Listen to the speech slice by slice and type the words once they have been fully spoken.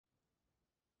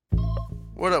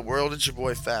What up, world? It's your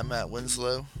boy Fat Matt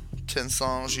Winslow. 10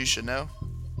 songs you should know.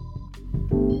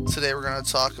 Today we're going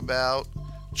to talk about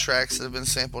tracks that have been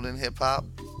sampled in hip hop.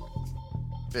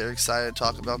 Very excited to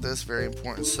talk about this very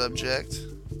important subject.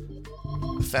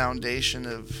 The foundation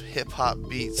of hip hop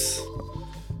beats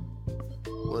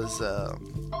was,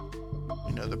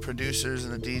 the producers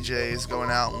and the DJs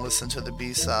going out and listening to the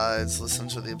B-sides, listening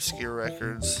to the obscure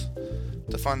records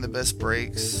to find the best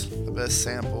breaks, the best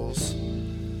samples.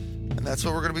 And that's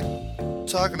what we're going to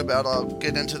be talking about. I'll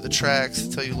get into the tracks,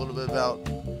 tell you a little bit about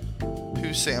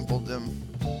who sampled them.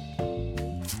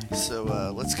 So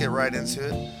let's get right into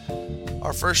it.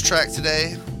 Our first track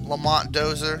today, Lamont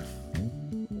Dozier.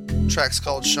 Track's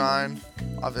called Shine,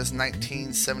 off his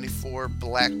 1974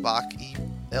 Black Bach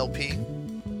LP.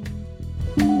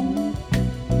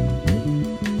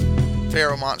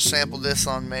 Pharoah Monch sampled this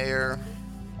on Mayor,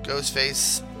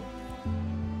 Ghostface,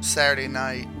 Saturday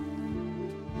Night.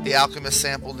 The Alchemist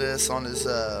sampled this on his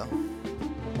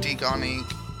Deke on Ink.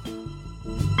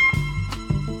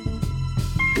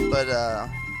 But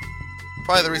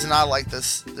probably the reason I like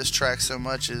this track so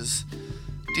much is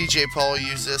DJ Paul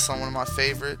used this on one of my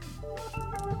favorite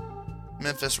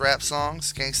Memphis rap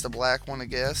songs, Gangsta Black One, I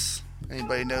guess.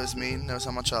 Anybody knows me knows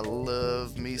how much I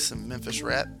love me some Memphis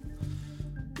rap.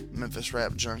 Memphis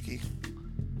rap junkie.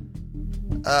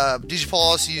 DJ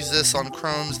Paul also used this on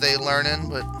Chrome's They Learnin',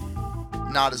 but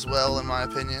not as well in my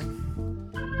opinion.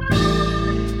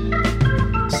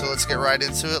 So let's get right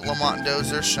into it. Lamont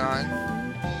Dozier, Shine,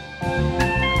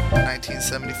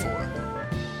 1974.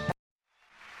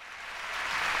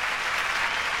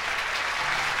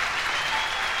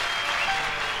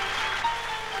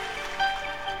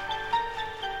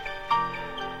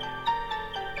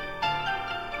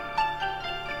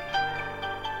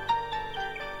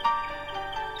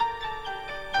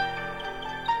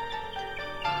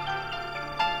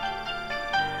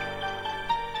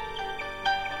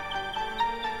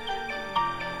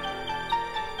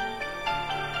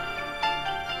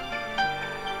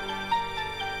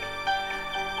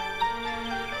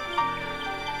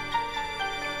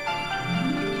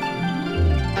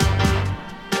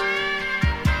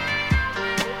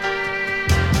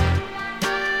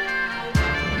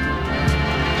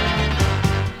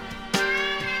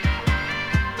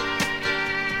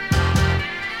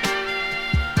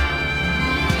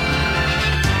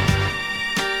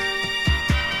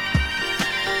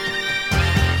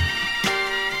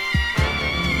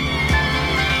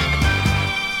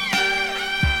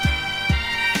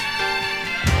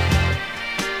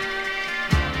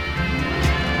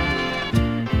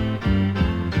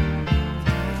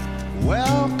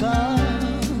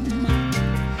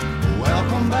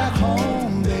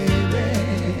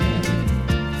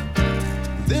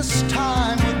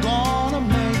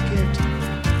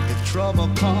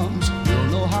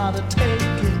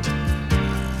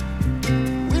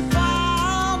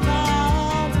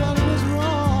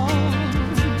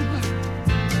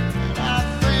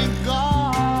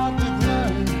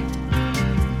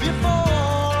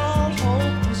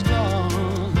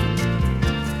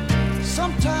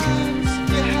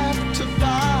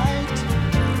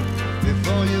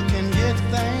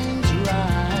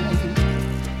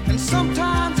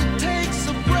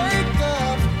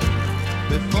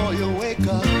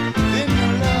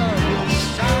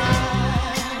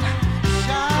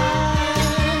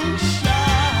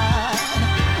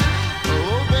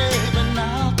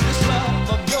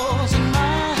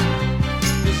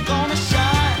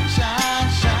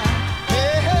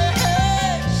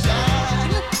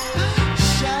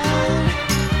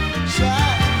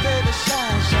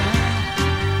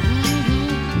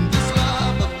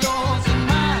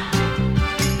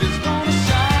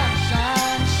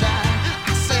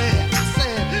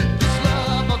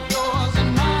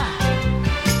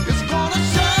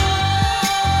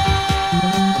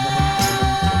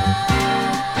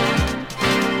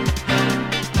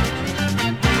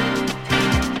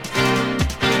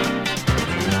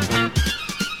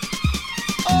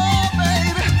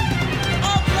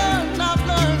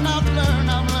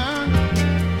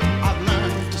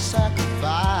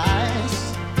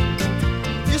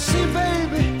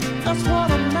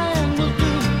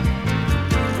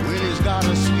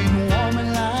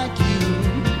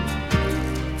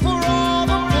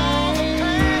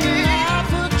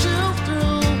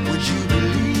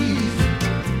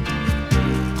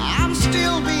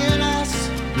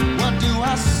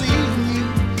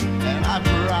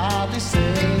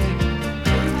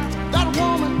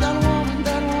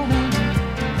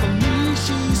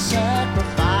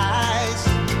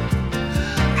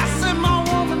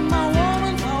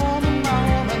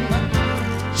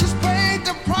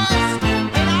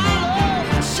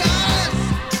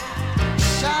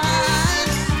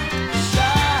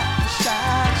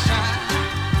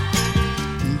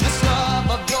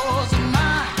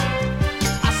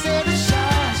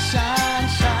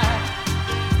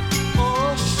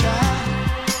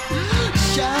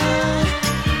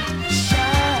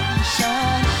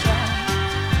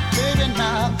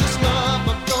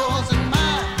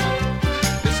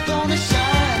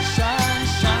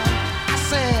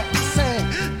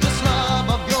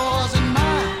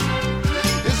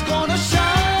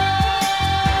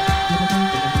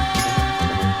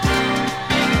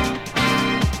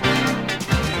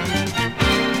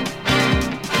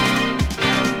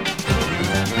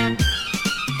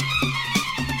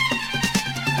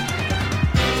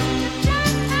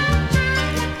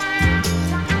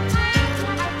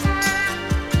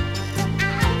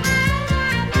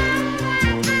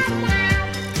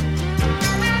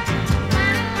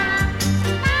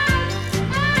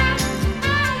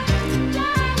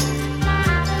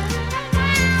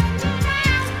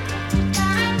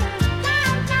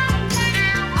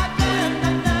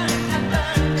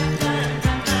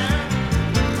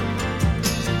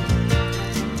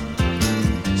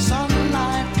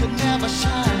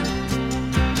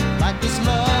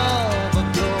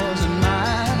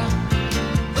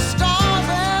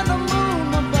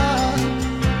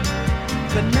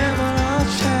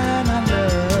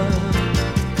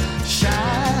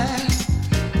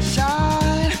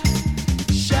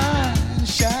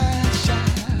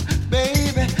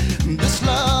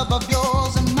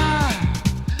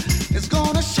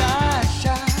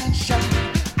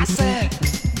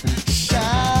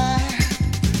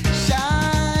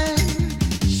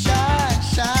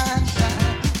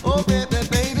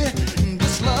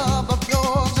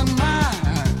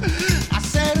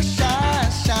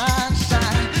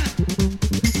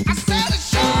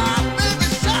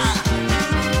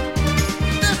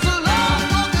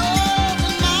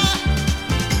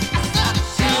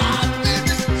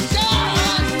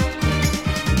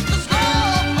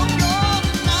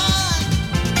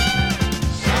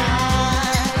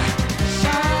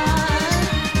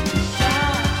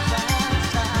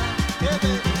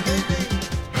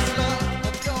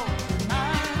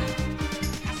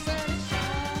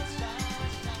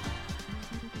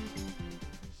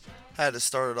 Had to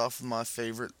start it off with my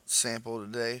favorite sample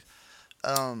today.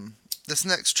 This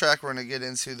next track we're going to get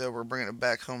into, though, we're bringing it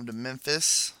back home to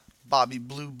Memphis. Bobby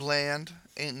Blue Bland,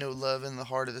 Ain't No Love in the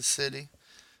Heart of the City,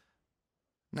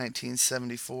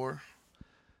 1974.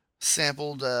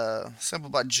 Sampled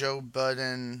by Joe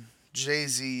Budden.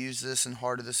 Jay-Z used this in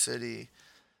Heart of the City.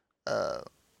 Uh,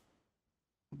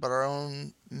 but our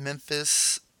own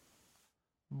Memphis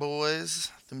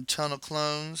boys, them Ton of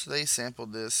Clones, they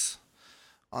sampled this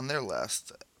on their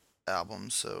last album.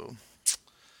 So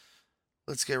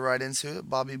let's get right into it.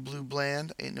 Bobby Blue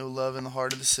Bland, Ain't No Love in the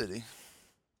Heart of the City.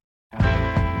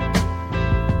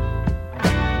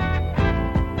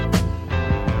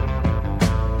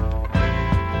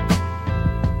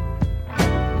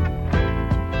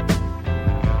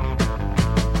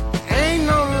 Ain't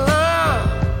no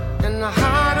love in the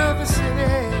heart of the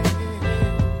city.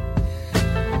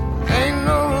 Ain't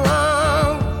no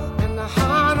love in the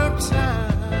heart of town.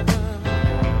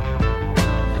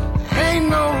 Ain't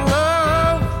no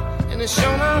love and it's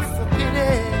shown up for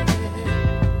pity.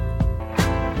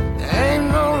 Ain't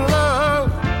no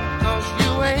love 'cause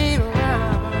you ain't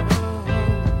around.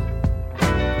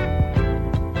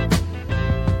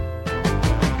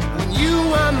 When you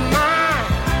were mine,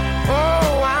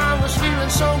 oh, I was feeling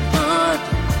so good,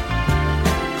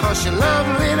 'cause your love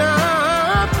lit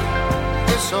up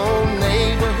this whole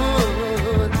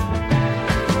neighborhood.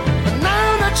 But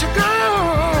now that you're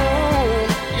gone,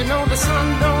 you know the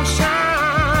sun don't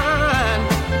shine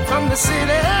from the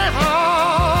city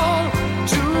hall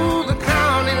to the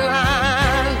county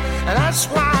line. And that's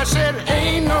why I said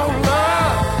ain't no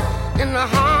love in the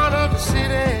heart of the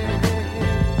city.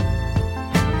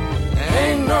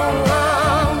 Ain't no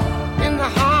love in the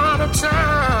heart of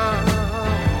town.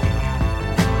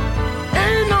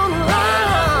 Ain't no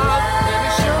love, and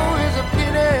it sure is a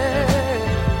pity.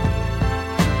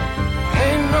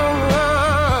 Ain't no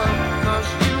love, 'cause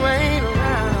you ain't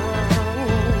around.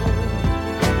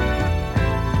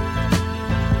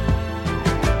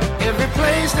 Every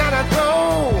place that I go,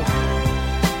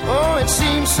 oh, it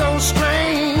seems so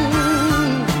strange.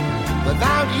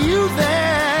 Without you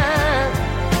there,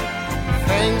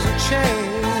 things have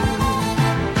changed.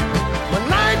 When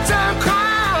nighttime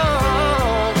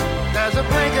comes, there's a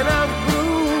blanket of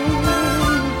gloom.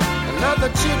 Another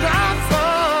teardrop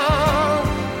falls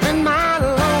in my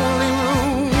lonely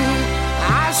room.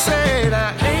 I say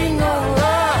there ain't no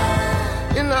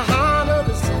love in the heart of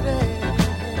the city.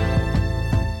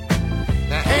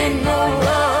 There ain't no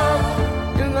love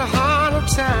in the heart of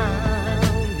town.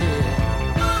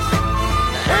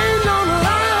 Ain't no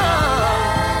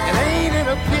love, and ain't it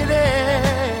a pity?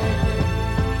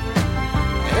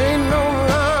 Ain't no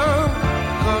love,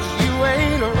 'cause you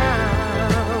ain't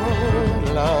around,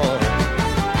 Lord.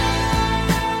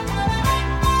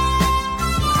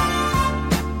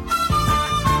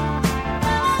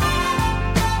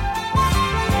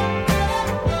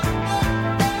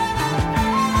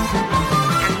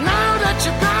 And now that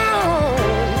you're gone,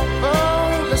 oh,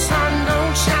 the sun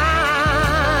don't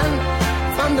shine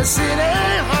from the city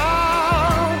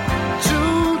hall to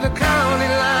the county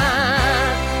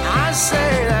line. I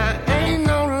say there ain't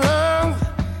no love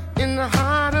in the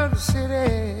heart of the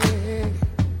city.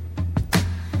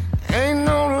 Ain't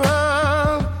no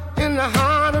love in the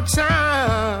heart of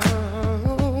town.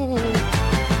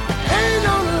 Ain't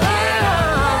no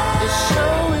love, it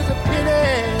sure is a pity.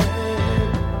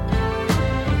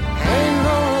 Ain't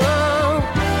no love,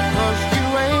 'cause you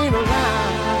ain't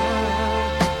around.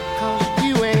 'Cause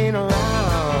you ain't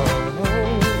around.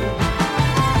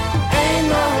 Ain't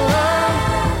no love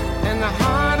in the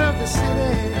heart of the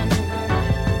city.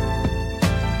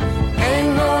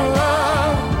 Ain't no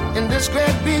love in this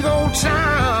great big old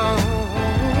town.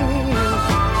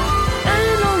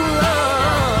 Ain't no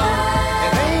love,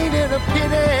 and ain't it a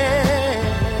pity?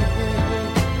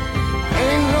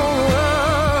 Ain't no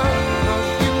love, 'cause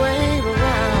you ain't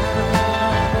around.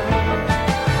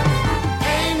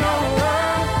 Ain't no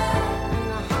love in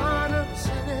the heart of the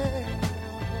city.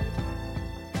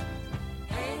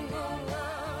 Ain't no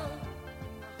love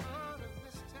in the heart of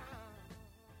this town.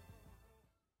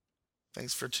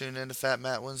 Thanks for tuning in to Fat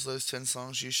Matt Winslow's 10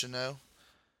 Songs You Should Know.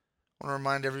 I want to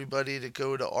remind everybody to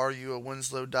go to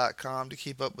ruawinslow.com to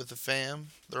keep up with the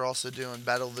fam. They're also doing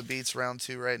Battle of the Beats Round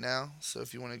 2 right now. So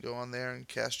if you want to go on there and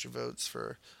cast your votes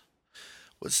for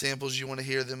what samples you want to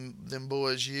hear them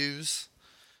boys use.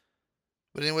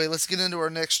 But anyway, let's get into our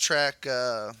next track.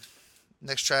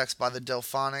 Next track's by the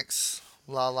Delphonics.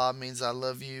 La La Means I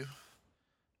Love You,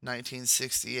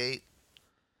 1968.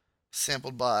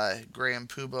 Sampled by Graham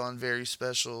Puba on Very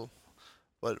Special.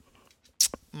 But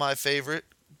my favorite,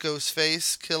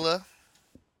 Ghostface Killah,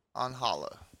 on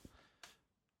Holla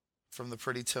from the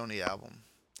Pretty Tony album.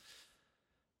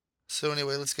 So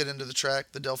anyway, let's get into the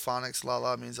track. The Delphonics, La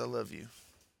La Means I Love You.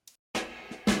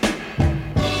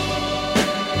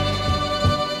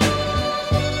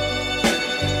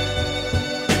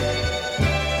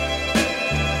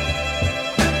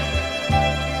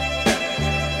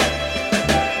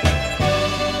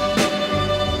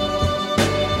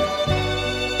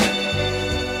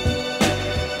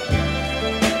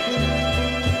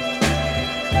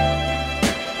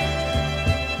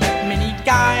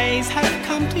 Guys have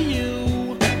come to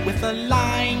you with a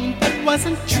line that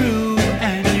wasn't true,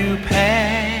 and you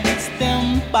passed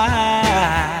them by.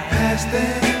 Pass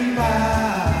them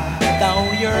by.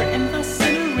 Though you're in the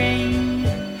center ring,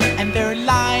 and their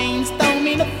lines don't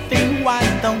mean a thing. Why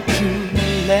don't you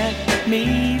let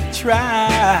me try?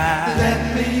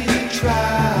 Let me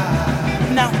try.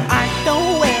 Now I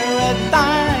don't wear a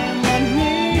diamond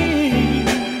ring.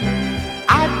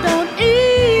 I don't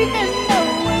even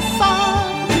know a song.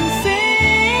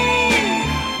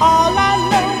 All I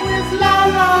know is la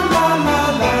la la la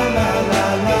la la la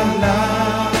la la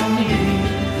me.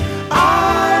 I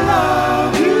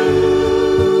love you.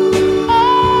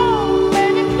 Oh,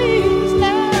 baby, please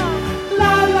now.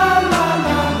 La la la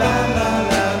la la la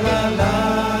la la la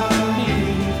me.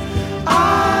 I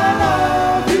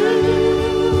love you.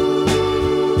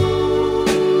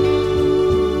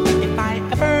 If I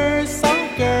ever saw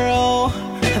a girl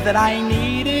that I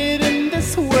needed in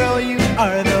this world, you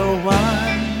are the one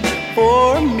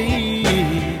for me,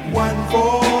 one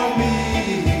for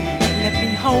me. Let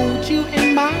me hold you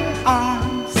in my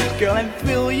arms, girl, and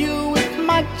thrill you with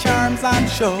my charms. I'm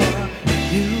sure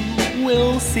you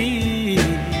will see.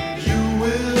 You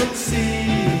will see.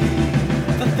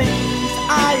 The things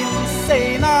I am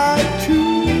saying are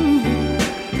true,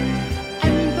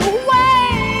 and the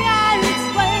way I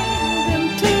explain them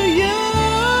to you.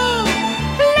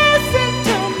 Listen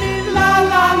to me, la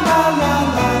la la la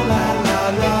la la la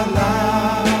la la.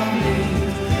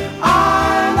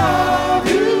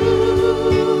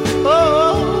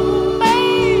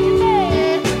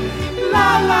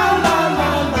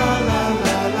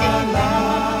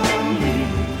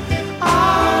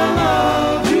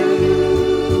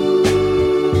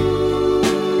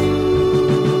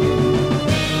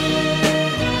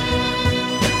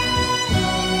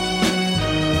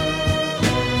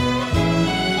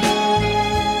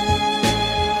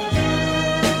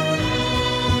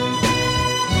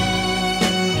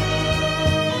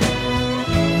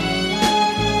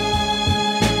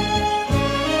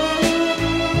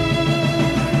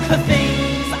 The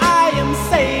things I am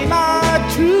saying are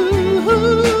true,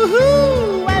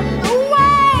 and the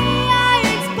way I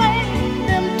explain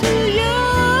them to you,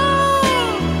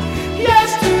 yes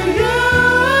to you.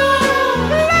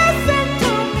 Listen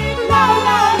to me, la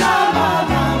la la la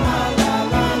la la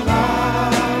la la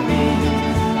la me.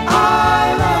 I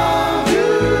love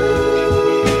you.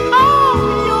 Oh,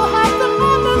 you have to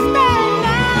understand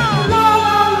now. La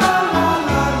la la la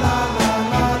la la la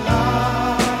la la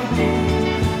me.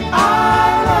 I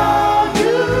love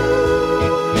you.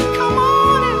 Come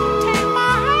on and take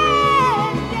my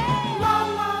hand. Yeah. La,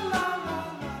 la, la, la, la, la.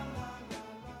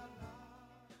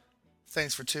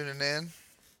 Thanks for tuning in.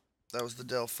 That was the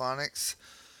Delphonics.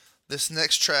 This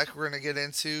next track we're going to get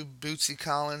into, Bootsy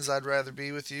Collins, I'd Rather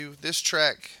Be With You. This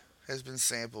track has been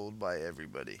sampled by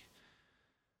everybody.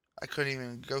 I couldn't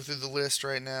even go through the list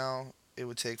right now. It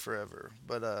would take forever.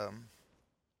 But,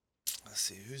 let's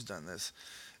see, who's done this?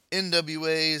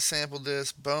 NWA has sampled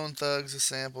this. Bone Thugs has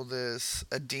sampled this.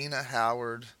 Adina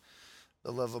Howard,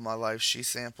 The Love of My Life, she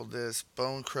sampled this.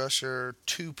 Bone Crusher,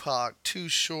 Tupac, Too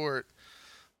Short,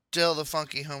 Del the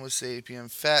Funky Homo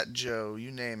Sapien, Fat Joe, you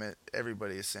name it.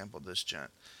 Everybody has sampled this gent.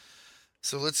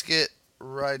 So let's get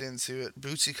right into it.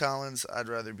 Bootsy Collins, I'd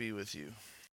Rather Be With You.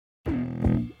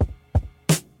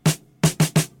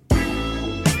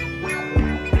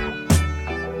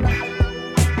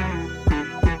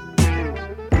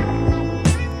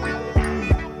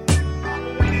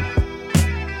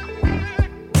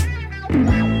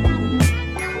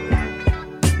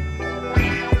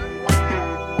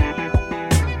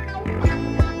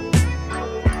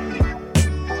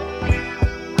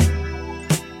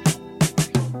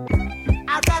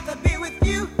 I'd rather be with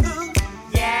you,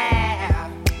 yeah.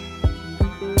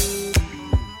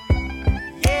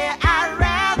 Yeah, I'd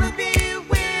rather be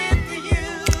with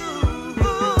you.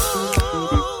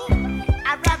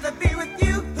 I'd rather be with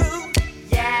you,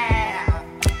 yeah.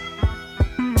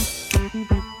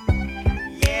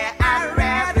 Yeah, I'd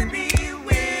rather be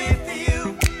with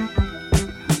you.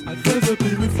 I'd rather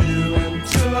be with you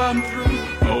until I'm through.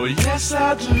 Oh yes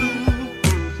I do.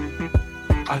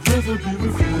 I'd rather be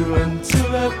with you until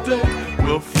that day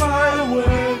will fly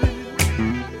away.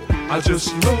 I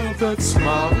just love that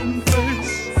smiling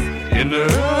face in the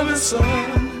early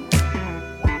sun.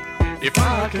 If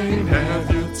I can't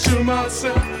have you to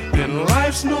myself, then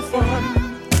life's no fun.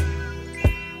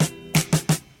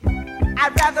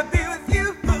 I'd rather be with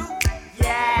you,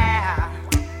 yeah.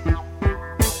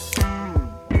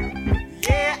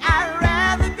 Yeah, I'd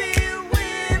rather be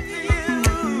with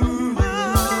you.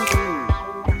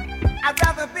 I'd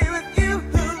rather be with you,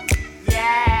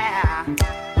 yeah.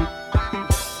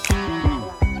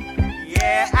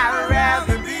 Yeah, I'd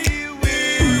rather be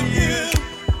with you.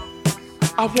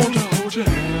 I want to hold your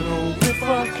hand, oh, if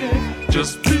I can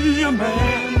just be a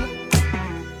man.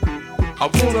 I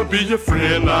wanna be your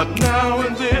friend, not now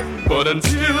and then, but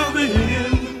until the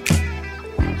end.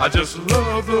 I just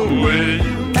love the way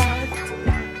you act,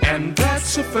 and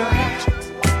that's a fact.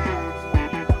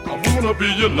 I wanna be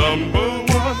your number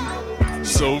one,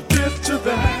 so get to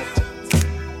that.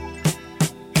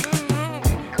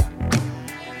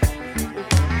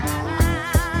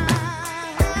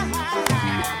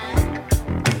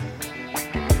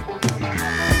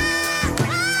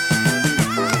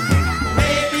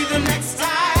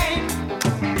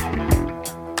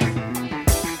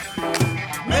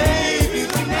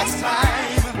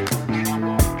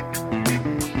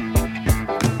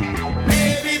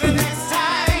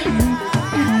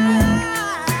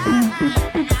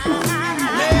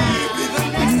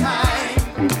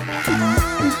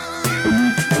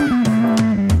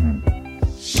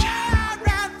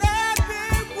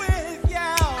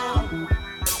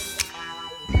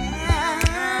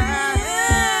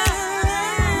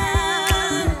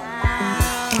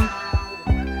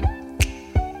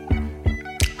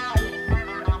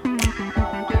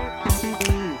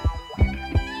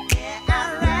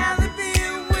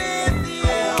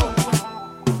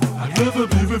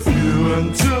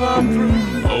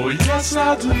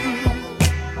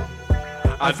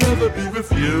 I'd rather be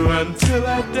with you until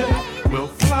that day will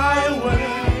fly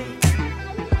away.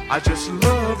 I just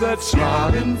love that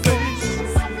smiling face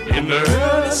in the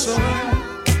early sun.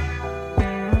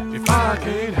 If I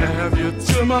can't have you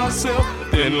to myself,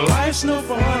 then life's no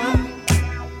fun.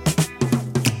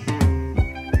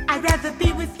 I'd rather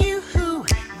be with you,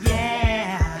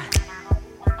 yeah.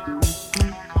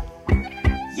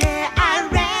 Yeah, I'd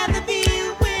rather be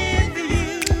with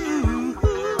you.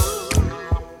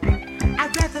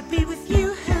 I'd rather be with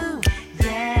you,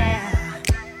 yeah.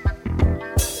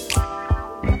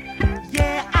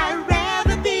 Yeah, I'd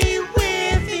rather be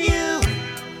with you.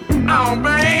 Oh,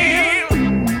 man.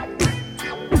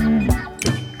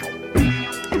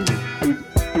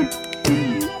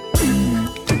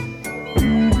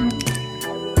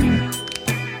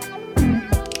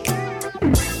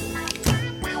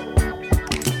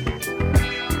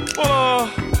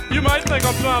 You might think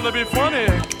I'm trying to be funny,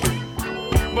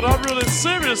 but I'm really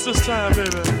serious this time,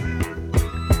 baby.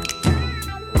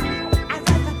 I'd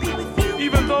rather be with you.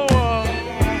 Even though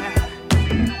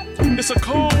it's a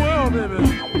cold world, baby,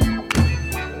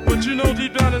 but you know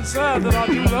deep down inside that I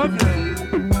do love you.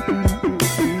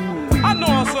 I know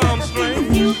I sound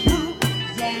strange,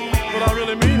 but I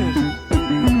really mean it.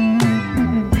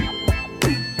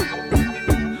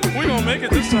 We gonna make it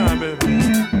this time, baby.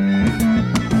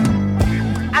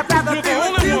 You're the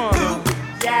only one.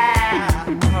 Yeah.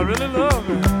 I really love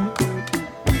it.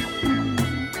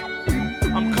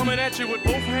 I'm coming at you with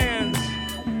both hands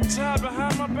tied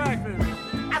behind my back, baby.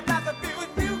 I'd rather be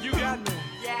with you. You got me.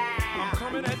 Yeah. I'm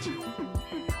coming at you.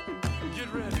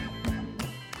 Get ready.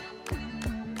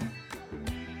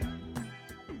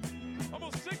 I'm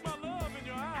gonna stick my love in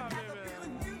your eye,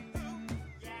 baby.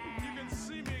 You can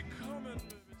see me coming,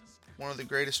 baby. One of the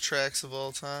greatest tracks of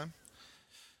all time.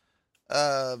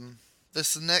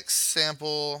 This next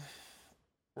sample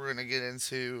we're gonna get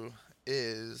into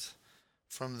is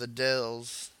from the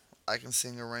Dells. I Can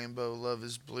Sing a Rainbow, Love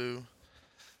Is Blue.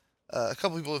 A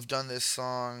couple people have done this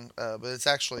song, but it's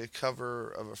actually a cover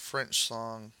of a French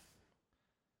song.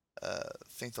 I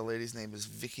think the lady's name is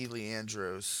Vicky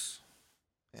Leandros,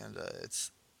 and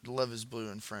it's Love Is Blue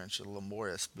in French, L'amour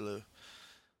est bleu.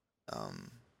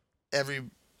 Um, a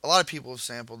lot of people have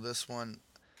sampled this one.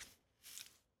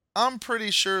 I'm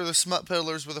pretty sure the Smut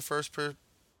Peddlers were the first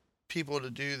people to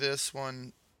do this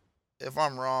one. If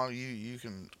I'm wrong, you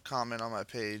can comment on my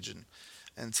page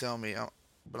and tell me.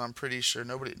 But I'm pretty sure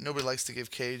nobody likes to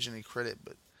give Cage any credit,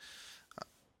 but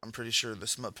I'm pretty sure the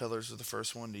Smut Peddlers were the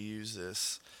first one to use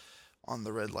this on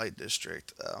the Red Light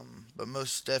District. But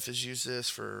Mos Def has used this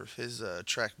for his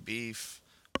track Beef.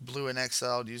 Blue and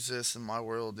Exiled use this, and My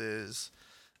World Is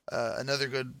another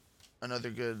good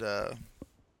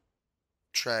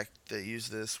track that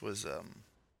used this was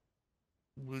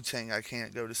Wu-Tang I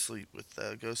Can't Go to Sleep with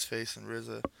Ghostface and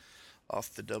RZA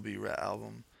off the W-Rat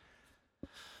album.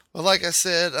 But like I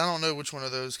said, I don't know which one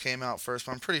of those came out first,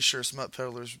 but I'm pretty sure Smut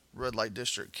Peddler's Red Light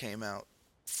District came out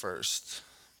first.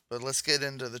 But let's get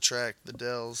into the track, The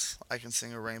Dells, I Can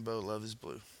Sing a Rainbow, Love is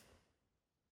Blue.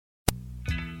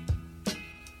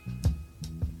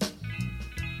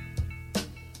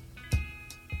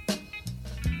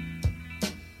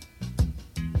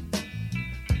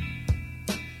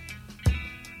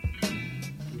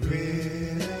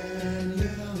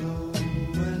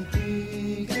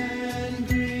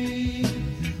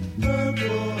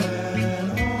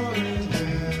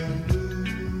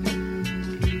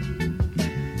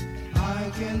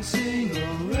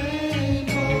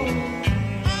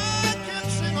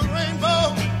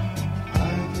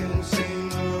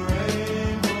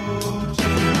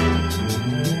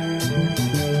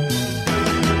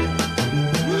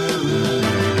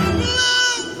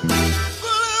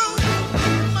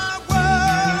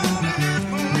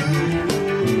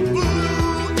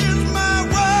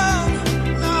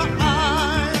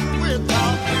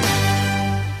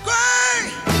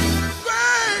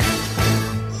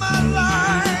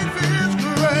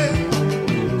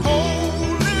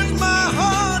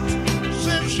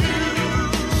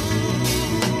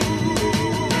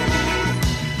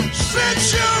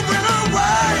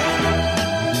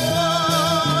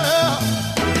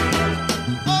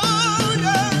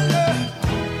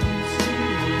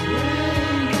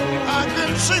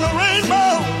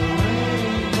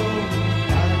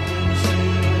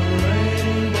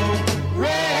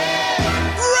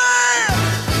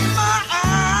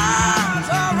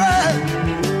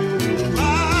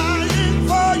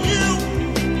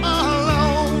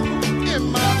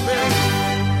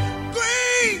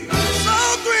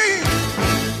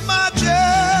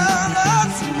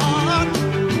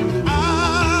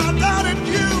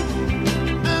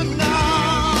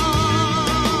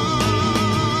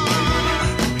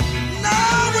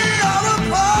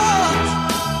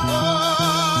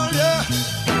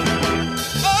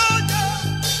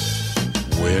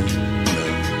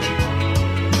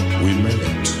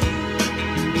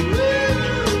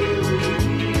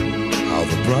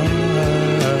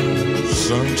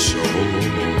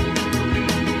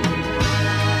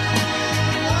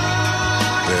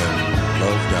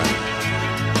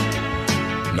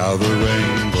 Now the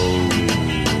rainbow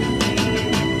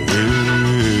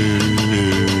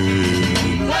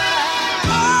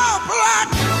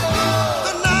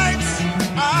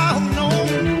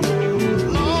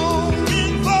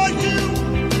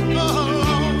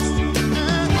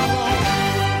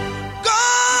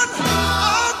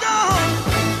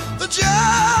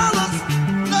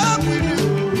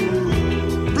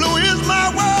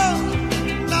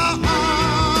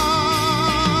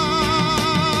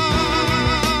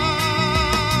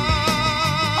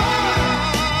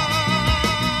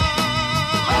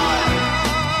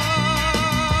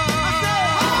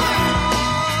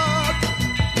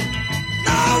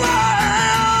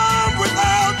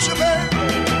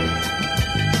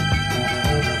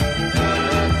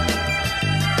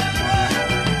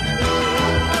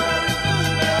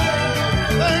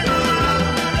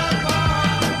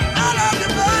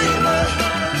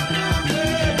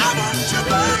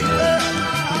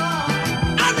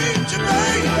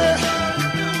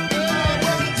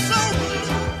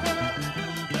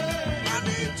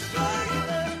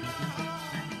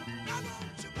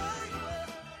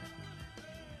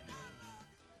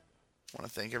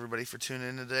Thank everybody for tuning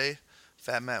in today.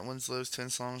 Fat Matt Winslow's 10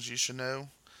 Songs You Should Know.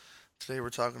 Today we're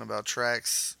talking about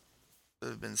tracks that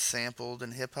have been sampled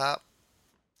in hip hop.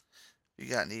 If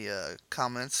you got any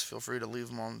comments, feel free to leave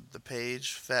them on the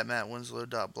page,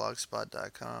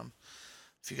 fatmattwinslow.blogspot.com.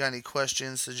 If you got any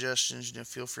questions, suggestions,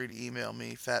 feel free to email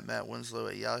me,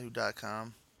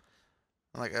 fatmattwinslow@yahoo.com.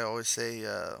 Like I always say,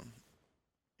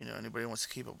 anybody wants to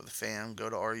keep up with the fam, go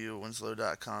to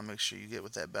ru@winslow.com. Make sure you get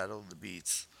with that Battle of the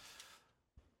Beats.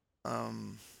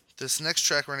 This next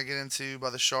track we're going to get into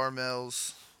by the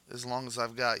Charmels, As Long As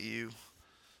I've Got You,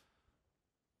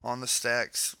 on the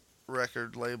Stax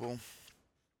record label.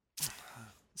 Let's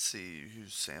see who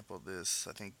sampled this.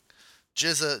 I think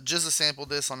Jizza sampled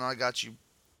this on I Got You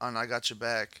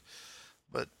Back,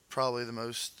 but probably the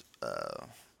most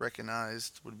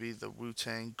recognized would be the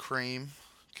Wu-Tang Cream,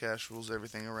 Cash Rules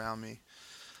Everything Around Me.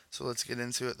 So let's get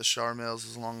into it. The Charmels,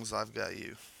 As Long As I've Got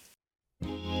You.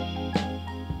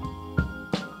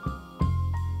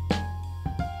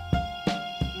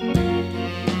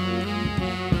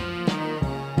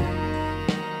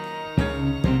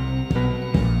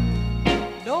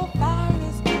 No fire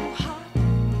is too hot,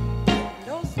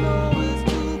 no snow is too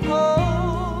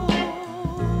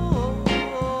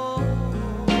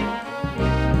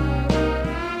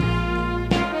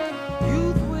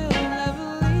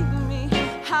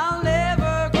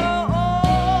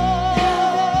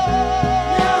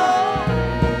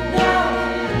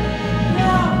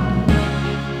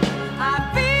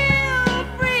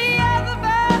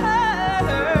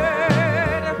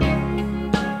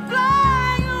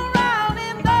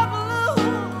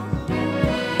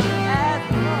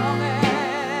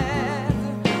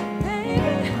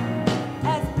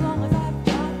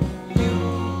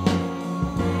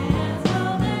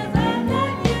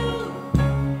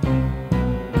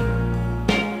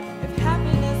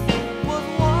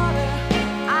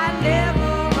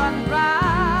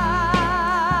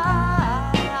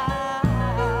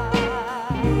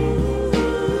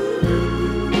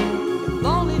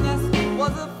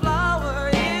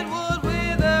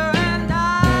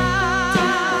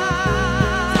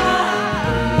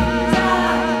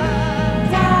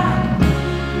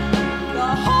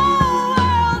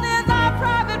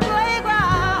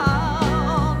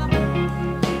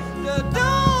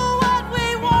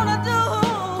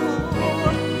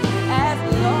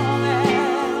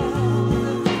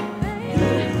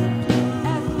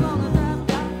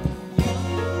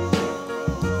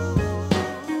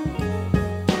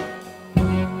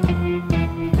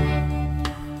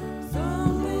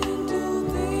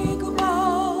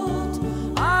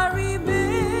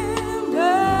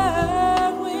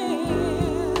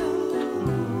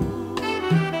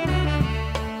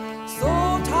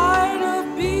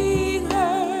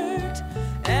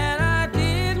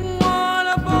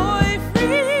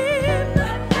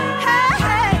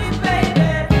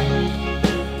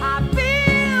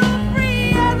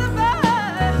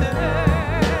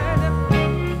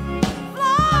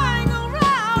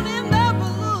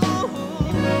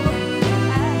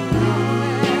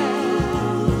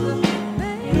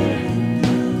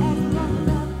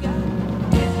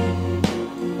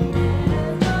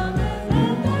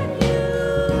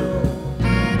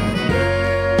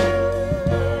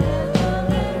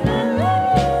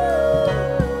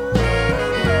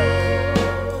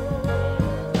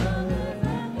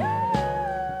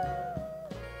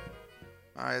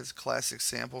right, it's a classic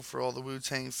sample for all the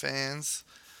Wu-Tang fans.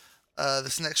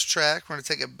 This next track, we're going to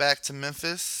take it back to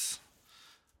Memphis,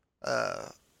 uh,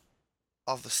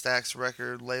 off the Stax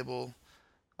record label.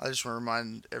 I just want to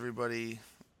remind everybody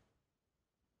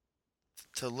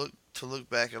to look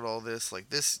back at all this. Like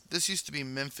this used to be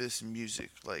Memphis music.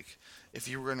 Like if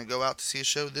you were going to go out to see a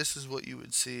show, this is what you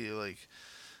would see. Like,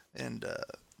 and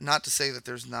not to say that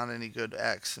there's not any good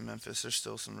acts in Memphis. There's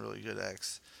still some really good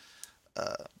acts.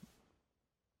 Uh,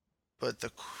 but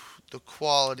the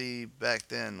quality back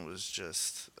then was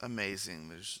just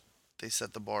amazing. They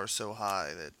set the bar so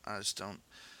high that I just don't.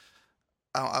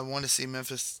 I want to see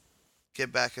Memphis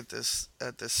get back at this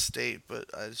state, but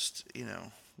I just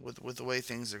with the way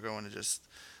things are going, it just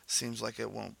seems like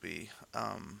it won't be.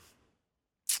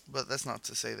 But that's not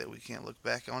to say that we can't look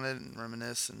back on it and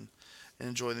reminisce and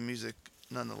enjoy the music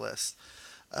nonetheless.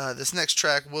 This next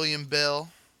track, William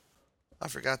Bell, I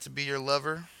Forgot to Be Your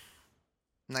Lover,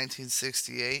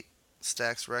 1968,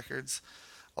 Stax Records.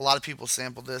 A lot of people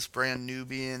sampled this. Brand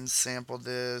Nubians sampled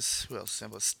this. Who else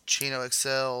sampled this? Chino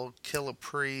XL, Killa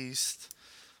Priest,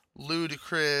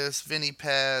 Ludacris, Vinnie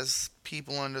Paz,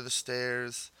 People Under the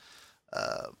Stairs.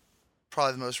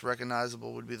 Probably the most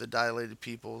recognizable would be the Dilated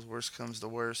Peoples, Worst Comes to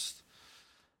Worst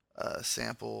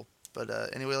sample. But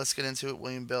anyway, let's get into it.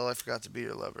 William Bell, I Forgot to Be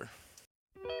Your Lover.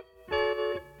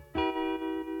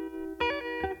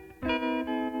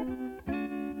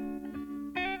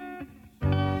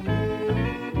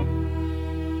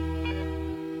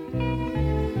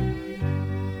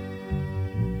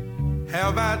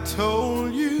 Have I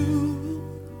told you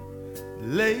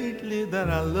lately that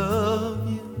I love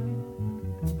you?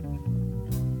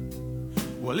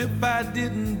 Well, if I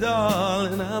didn't,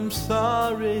 darling, I'm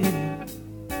sorry.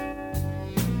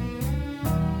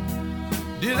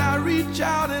 Did I reach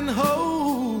out and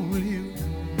hold you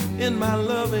in my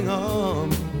loving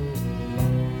arms?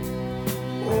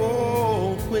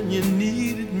 Oh, when you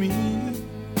needed me.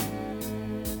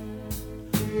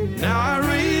 Now I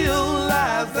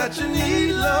realize that you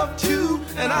need love too,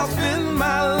 and I'll spend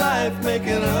my life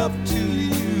making up to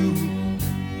you.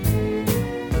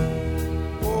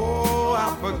 Oh,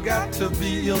 I forgot to be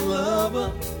your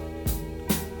lover,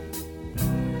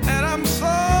 and I'm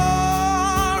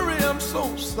sorry, I'm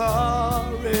so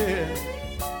sorry.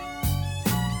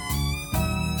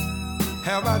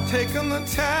 Have I taken the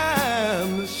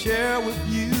time to share with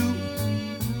you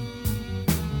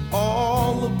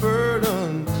all the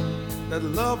burdens that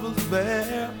lovers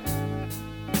bear?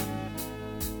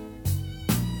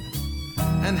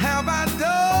 And have I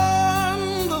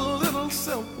done the little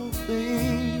simple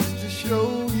things to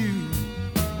show you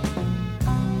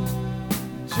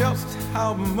just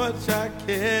how much I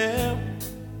care?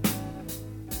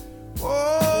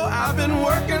 Oh, I've been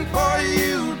working for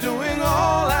you, doing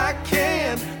all I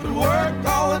can, but work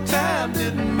all the time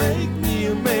didn't make me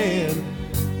a man.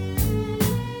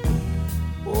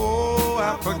 Oh,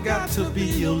 I forgot to be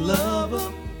your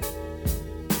lover,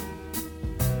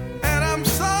 and I'm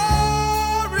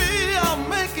sorry, I'll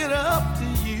make it up to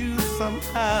you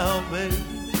somehow, baby.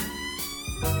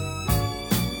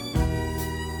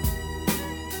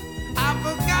 I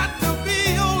forgot to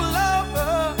be your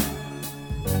lover,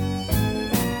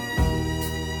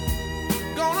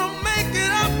 gonna make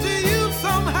it up to you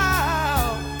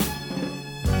somehow.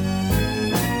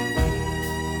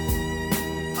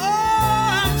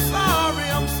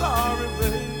 I'm sorry,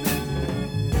 baby.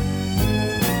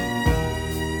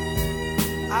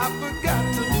 I forgot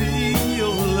to be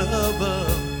your lover.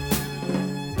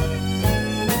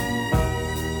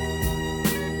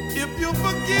 If you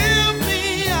forgive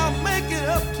me, I'll make it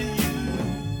up to you.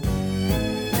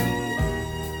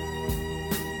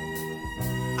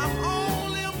 I'm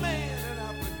only a man and I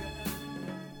forgot.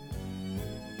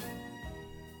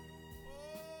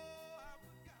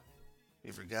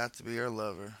 You forgot to be your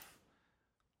lover.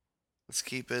 Let's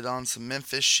keep it on some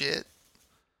Memphis shit.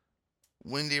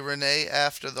 Wendy Renee,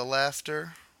 After the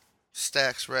Laughter,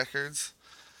 Stax Records.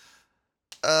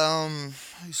 Who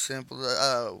sampled it?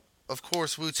 Of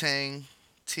course, Wu-Tang,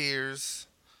 Tears,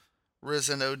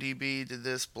 RZA and ODB did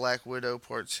this. Black Widow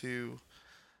Part 2.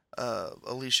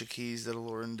 Alicia Keys did a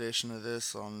little rendition of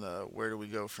this on Where Do We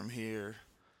Go From Here.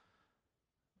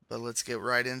 But let's get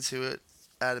right into it.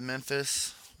 Out of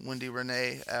Memphis, Wendy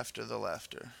Renee, After the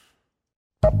Laughter.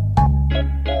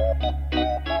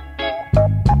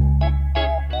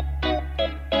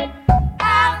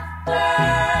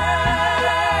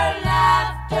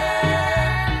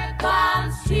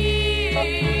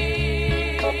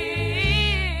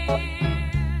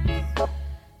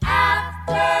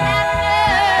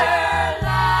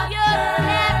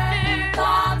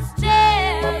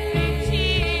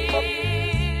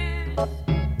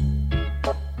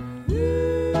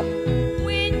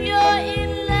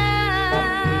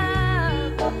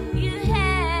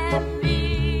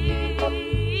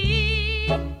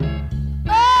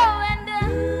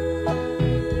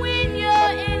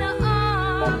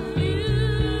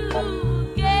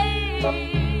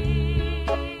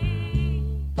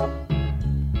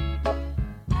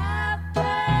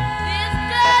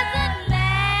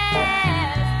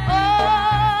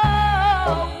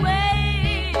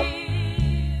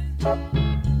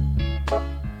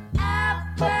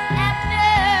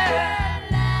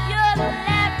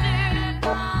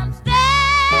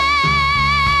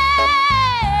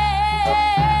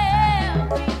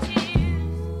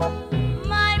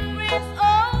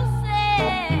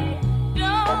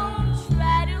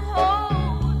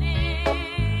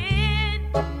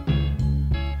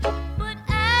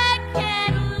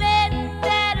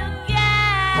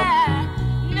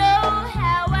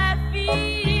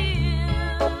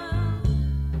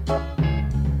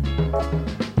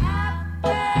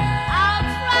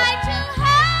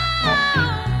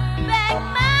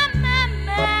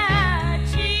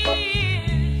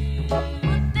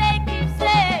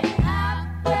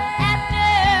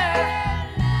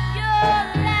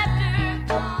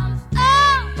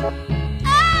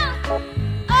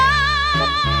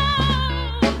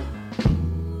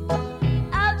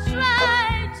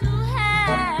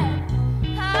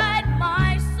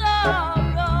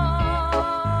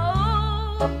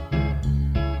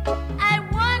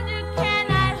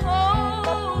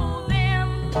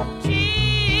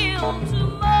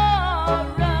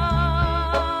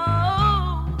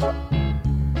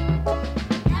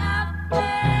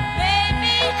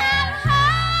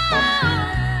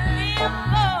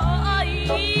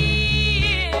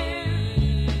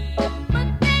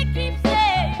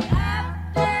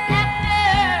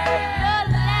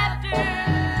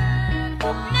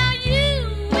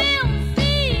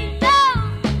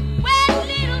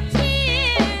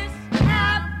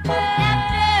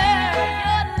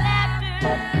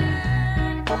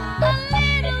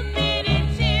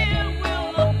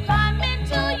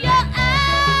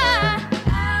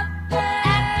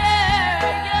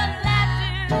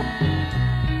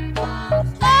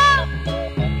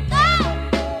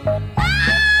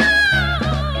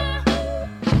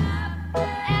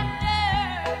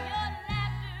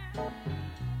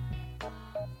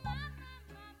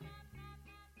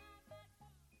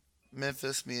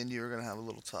 Memphis, me and you are going to have a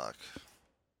little talk.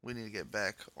 We need to get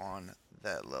back on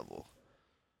that level.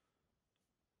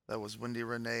 That was Wendy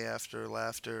Renee After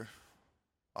Laughter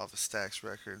off of Stax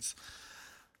Records.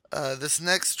 This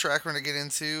next track we're going to get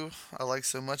into, I like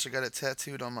so much, I got it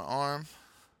tattooed on my arm.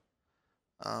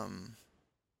 Um,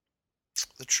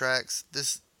 the tracks,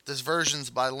 this version's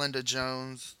by Linda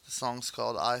Jones. The song's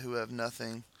called I Who Have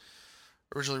Nothing.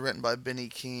 Originally written by Benny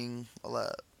King.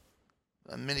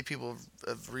 Many people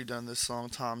have redone this song.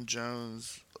 Tom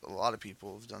Jones, a lot of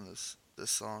people have done this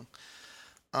song.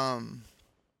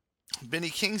 Benny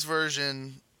King's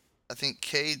version, I think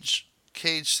Cage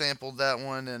sampled that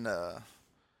one, and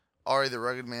Ari the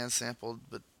Rugged Man sampled,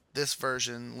 but this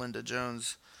version, Linda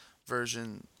Jones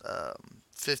version,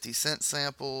 50 Cent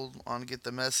sampled on Get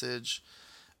the Message,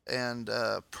 and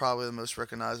probably the most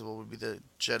recognizable would be the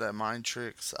Jedi Mind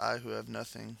Tricks, I Who Have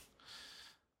Nothing.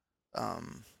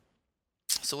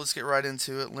 So let's get right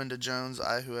into it. Linda Jones,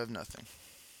 I Who Have Nothing.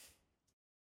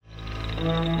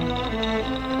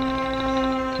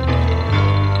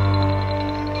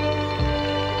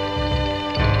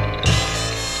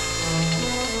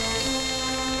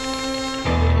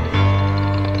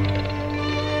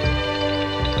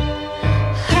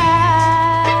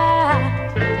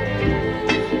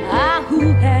 I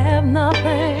who have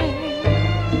nothing.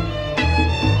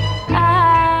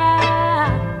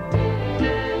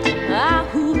 I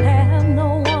who have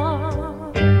no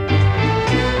one.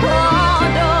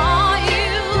 Adore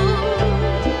you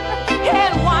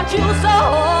and want you so.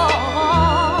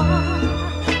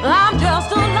 I'm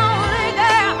just a lonely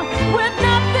girl with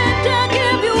nothing to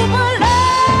give you but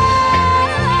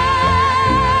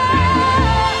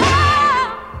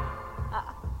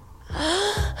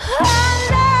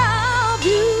love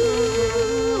you.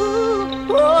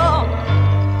 Oh.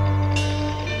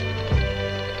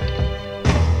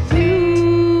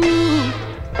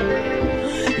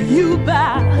 You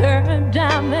buy her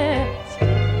diamonds,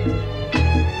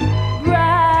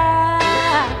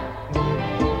 bright,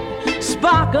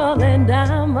 sparkling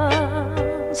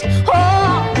diamonds.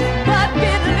 Oh, but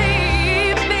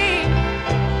believe me,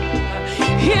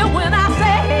 hear when I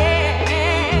say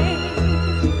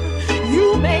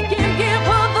you may can give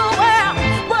her the world,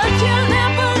 but she'll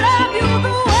never love you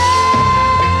the way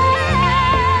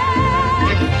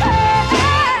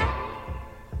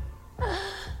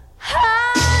I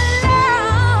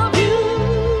love you.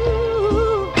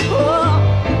 Oh.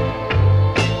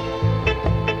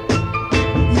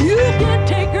 You can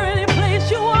take her any place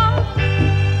you want,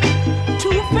 to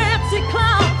fancy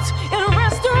clubs and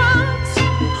restaurants,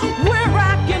 where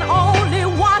I can only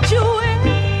watch you in.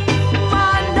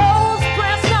 My nose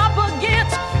pressed up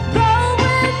against the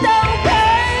window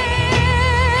pane.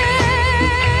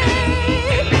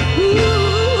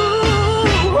 Ooh,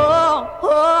 oh,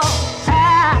 oh,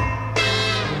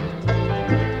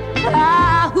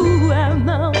 who am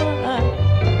I?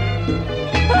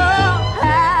 Oh,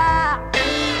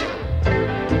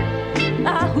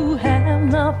 I who have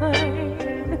nothing.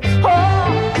 Oh,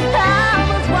 I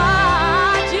must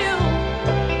watch you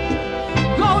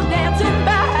go dancing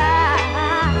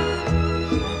by,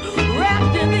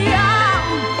 wrapped in the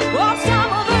arms of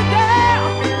some other girl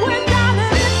with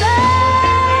diamonds in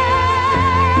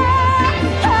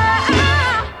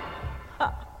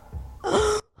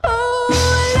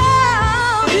oh,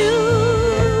 love you.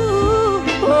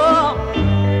 Oh.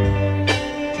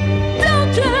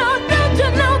 Don't you know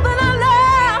that I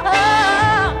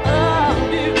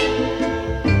love you?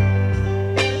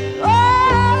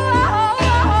 Oh,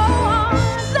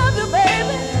 I love you,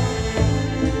 baby.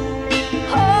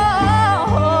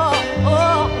 Oh,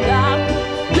 God,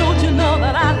 don't you know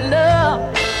that I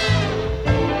love you?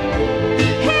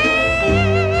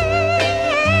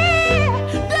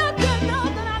 Don't you know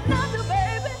that I love you,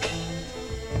 baby?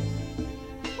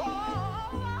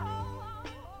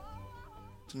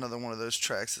 It's another one of those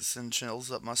tracks that send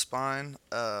chills up my spine.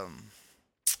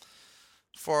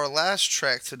 For our last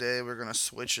track today, we're gonna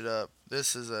switch it up.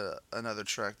 This is another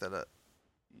track that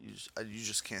you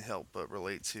just can't help but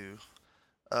relate to.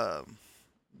 Um,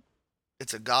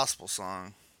 it's a gospel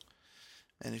song,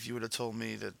 and if you would have told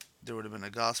me that there would have been a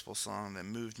gospel song that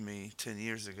moved me 10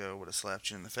 years ago, would have slapped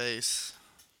you in the face.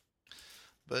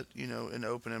 But in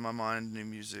opening my mind, new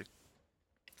music,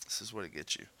 this is what it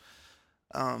gets you.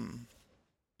 Um,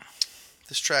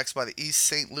 this track's by the East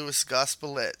St. Louis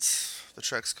Gospelettes. The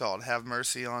track's called "Have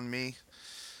Mercy on Me."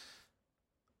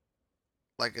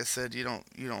 Like I said, you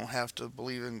don't have to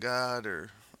believe in God or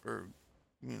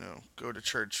go to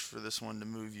church for this one to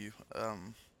move you.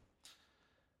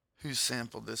 Who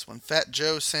sampled this one? Fat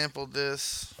Joe sampled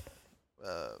this.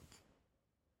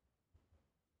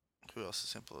 Who else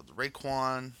sampled it?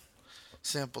 Raekwon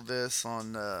sampled this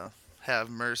on Have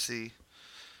Mercy.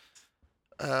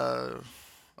 Uh,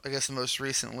 I guess most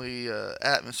recently,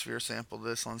 Atmosphere sampled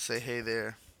this on Say Hey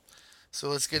There. So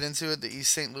let's get into it. The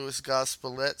East St. Louis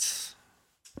Gospelettes,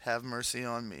 Have Mercy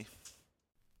on Me.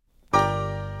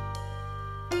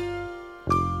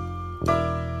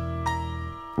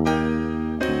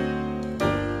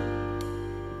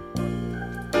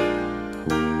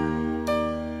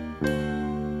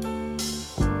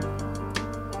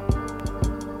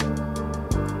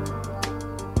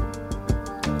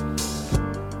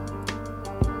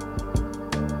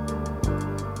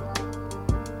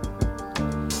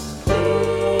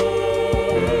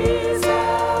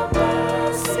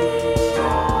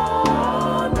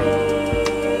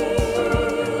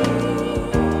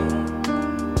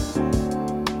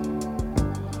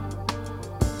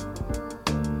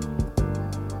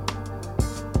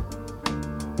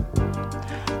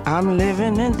 I'm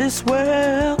living in this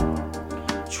world,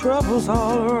 troubles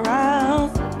all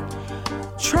around,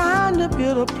 trying to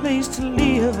build a place to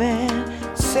live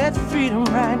and set freedom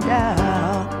right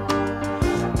now.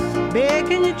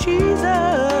 Begging you,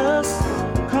 Jesus,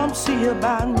 come see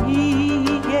about me,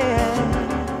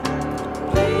 yeah.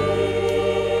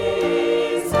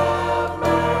 Please have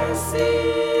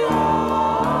mercy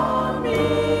on me.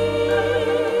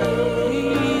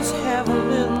 Please have a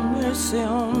little mercy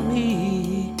on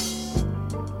me.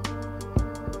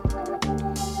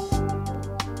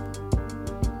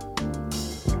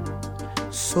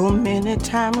 So many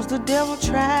times the devil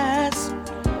tries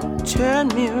to turn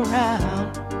me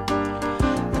around.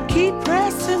 I keep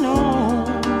pressing on,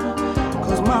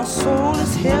 'cause my soul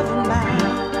is heaven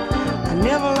bound. I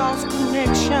never lost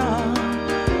connection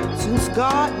since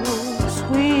God knows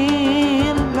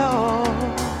when, Lord.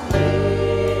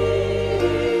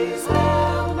 Please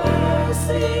have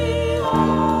mercy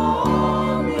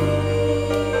on me.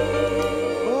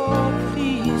 Oh,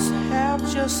 please have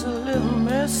just a little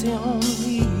mercy on me.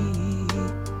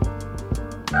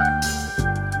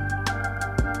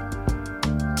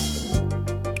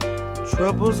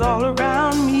 Troubles all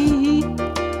around me,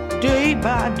 day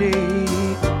by day.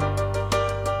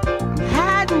 I'm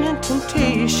hiding in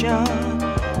temptation,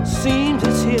 seems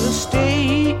it's here to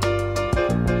stay.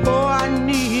 Oh, I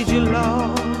need you,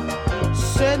 Lord,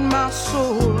 set my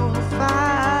soul on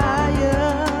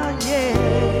fire, yeah.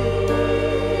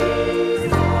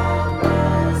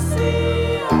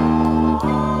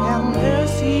 Have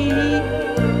mercy,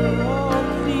 oh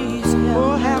please,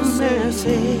 oh have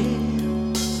mercy.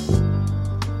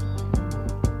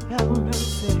 Have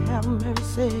mercy, have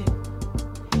mercy,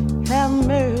 have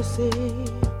mercy,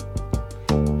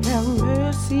 have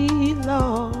mercy,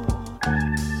 Lord,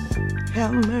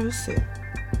 have mercy,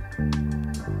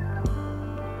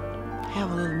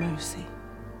 have a little mercy.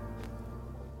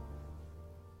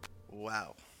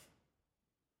 Wow.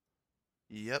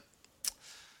 Yep.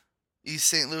 East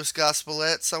St. Louis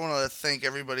Gospelettes. I want to thank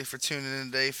everybody for tuning in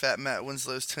today. Fat Matt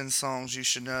Winslow's 10 songs you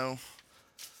should know.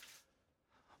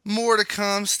 More to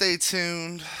come. Stay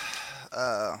tuned.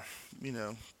 You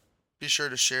know, be sure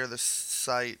to share the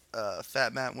site,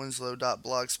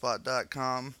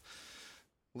 fatmattwinslow.blogspot.com.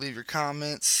 Leave your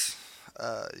comments.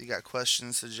 You got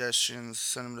questions, suggestions,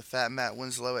 send them to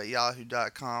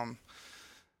fatmattwinslow@yahoo.com.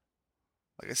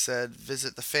 Like I said,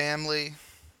 visit the family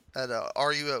at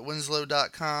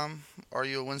areyouatwinslow.com.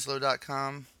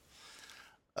 areyouatwinslow.com.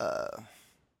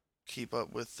 Keep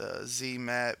up with Z,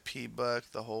 Matt, P, Buck,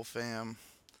 the whole fam.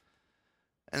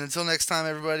 And until next time,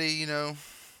 everybody, you know,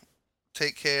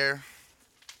 take care.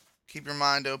 Keep your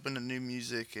mind open to new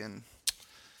music. And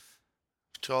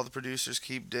to all the producers,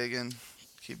 keep digging.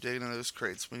 Keep digging in those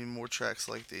crates. We need more tracks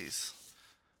like these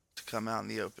to come out in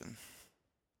the open.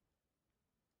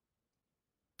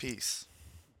 Peace.